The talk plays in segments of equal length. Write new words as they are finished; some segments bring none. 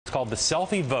It's called the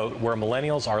Selfie Vote, where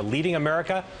millennials are leading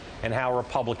America and how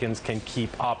Republicans can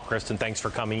keep up. Kristen, thanks for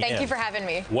coming in. Thank you for having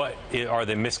me. What are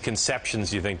the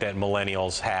misconceptions you think that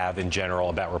millennials have in general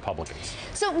about Republicans?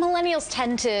 So millennials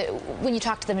tend to, when you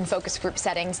talk to them in focus group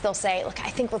settings, they'll say, look, I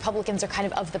think Republicans are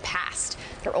kind of the past.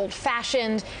 They're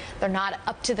old-fashioned. They're not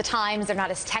up to the times. They're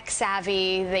not as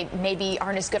tech-savvy. They maybe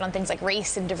aren't as good on things like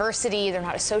race and diversity. They're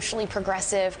not as socially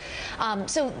progressive.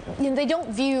 So they don't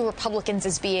view Republicans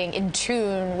as being in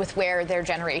tune with where their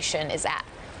generation is at.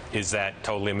 Is that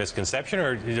totally a misconception,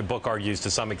 or the book argues to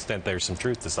some extent there's some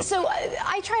truth to something? So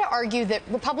I try to argue that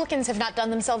Republicans have not done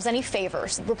themselves any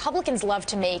favors. Republicans love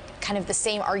to make kind of the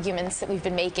same arguments that we've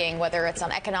been making, whether it's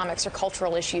on economics or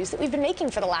cultural issues, that we've been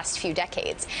making for the last few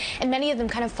decades. And many of them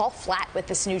kind of fall flat with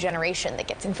this new generation that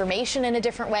gets information in a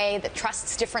different way, that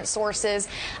trusts different sources,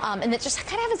 and that just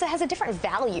kind of has a different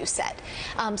value set.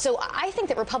 So I think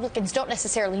that Republicans don't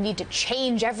necessarily need to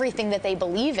change everything that they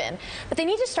believe in, but they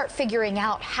need to start figuring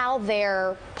out how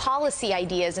their policy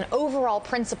ideas and overall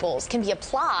principles can be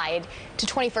applied to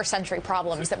 21st century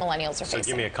problems that millennials are facing. So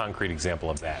give me a concrete example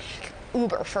of that.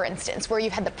 Uber, for instance, where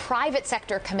you've had the private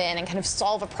sector come in and kind of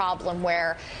solve a problem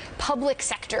where public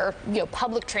sector,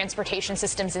 public transportation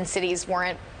systems in cities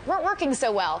weren't working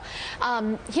so well.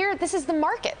 Here, this is the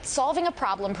market solving a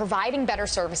problem, providing better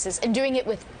services, and doing it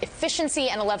with efficiency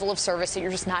and a level of service that you're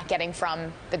just not getting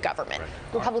from the government. Right.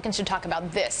 Republicans should talk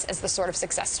about this as the sort of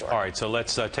success story. All right, so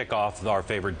let's tick off our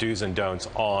favorite do's and don'ts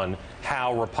on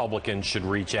how Republicans should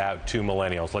reach out to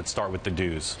millennials. Let's start with the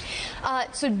do's.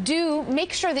 So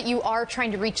make sure that you are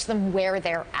trying to reach them where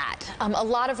they're at. A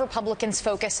lot of Republicans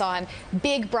focus on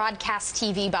big broadcast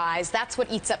TV buys. That's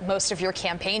what eats up most of your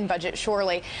campaign budget,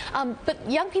 surely. But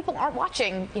young people aren't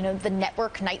watching, the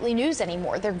network nightly news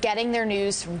anymore. They're getting their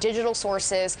news from digital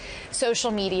sources, social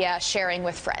media, sharing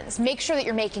with friends. Make sure that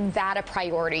you're making that a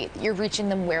priority. You're reaching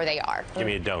them where they are. Give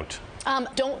me a don't.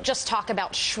 Don't just talk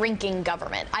about shrinking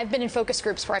government. I've been in focus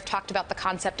groups where I've talked about the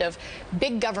concept of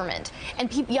big government,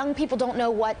 and young people don't know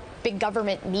what big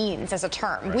government means as a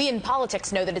term. Right. We in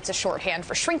politics know that it's a shorthand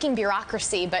for shrinking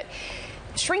bureaucracy, but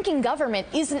shrinking government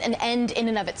isn't an end in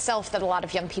and of itself that a lot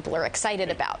of young people are excited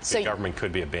about. So government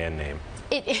could be a band name.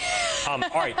 All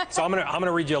right, so I'm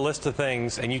gonna read you a list of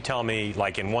things, and you tell me,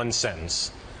 like in one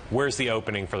sentence, where's the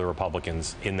opening for the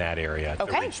Republicans in that area to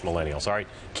reach millennials? All right,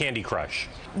 Candy Crush.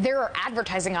 There are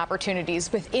advertising opportunities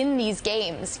within these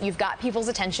games. You've got people's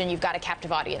attention. You've got a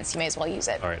captive audience. You may as well use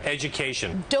it. All right,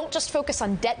 education. Don't just focus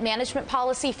on debt management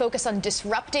policy. Focus on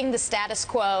disrupting the status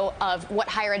quo of what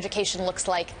higher education looks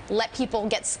like. Let people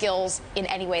get skills in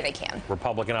any way they can.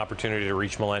 Republican opportunity to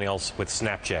reach millennials with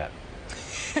Snapchat.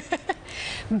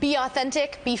 Be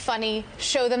authentic. Be funny.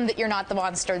 Show them that you're not the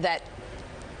monster that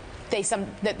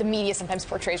that the media sometimes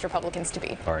portrays Republicans to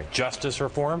be. All right, justice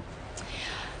reform.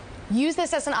 Use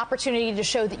this as an opportunity to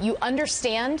show that you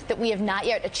understand that we have not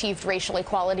yet achieved racial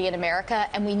equality in America,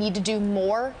 and we need to do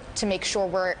more to make sure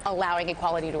we're allowing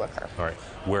equality to occur. All right,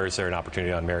 where is there an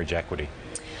opportunity on marriage equity?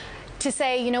 To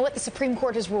say, you know what, the Supreme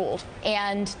Court has ruled,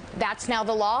 and that's now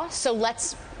the law, so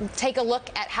let's take a look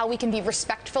at how we can be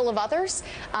respectful of others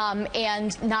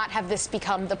and not have this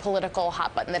become the political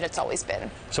hot button that it's always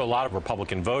been. So a lot of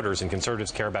Republican voters and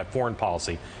conservatives care about foreign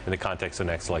policy in the context of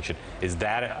the next election. Is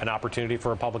that an opportunity for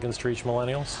Republicans to reach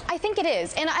millennials? I think it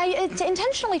is, and I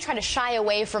intentionally try to shy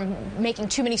away from making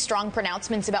too many strong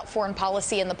pronouncements about foreign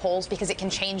policy in the polls because it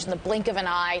can change in the blink of an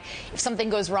eye if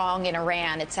something goes wrong in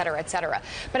Iran, et cetera, et cetera.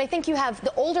 But I think you have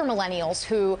the older millennials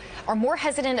who are more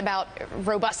hesitant about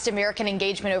robust American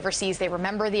engagement overseas. They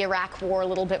remember the Iraq War a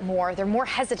little bit more. They're more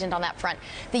hesitant on that front.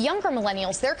 The younger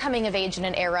millennials, they're coming of age in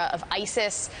an era of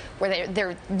ISIS where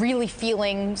they're really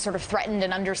feeling sort of threatened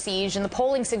and under siege, and the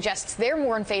polling suggests they're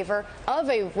more in favor of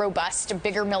a robust,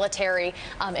 bigger military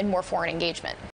and more foreign engagement.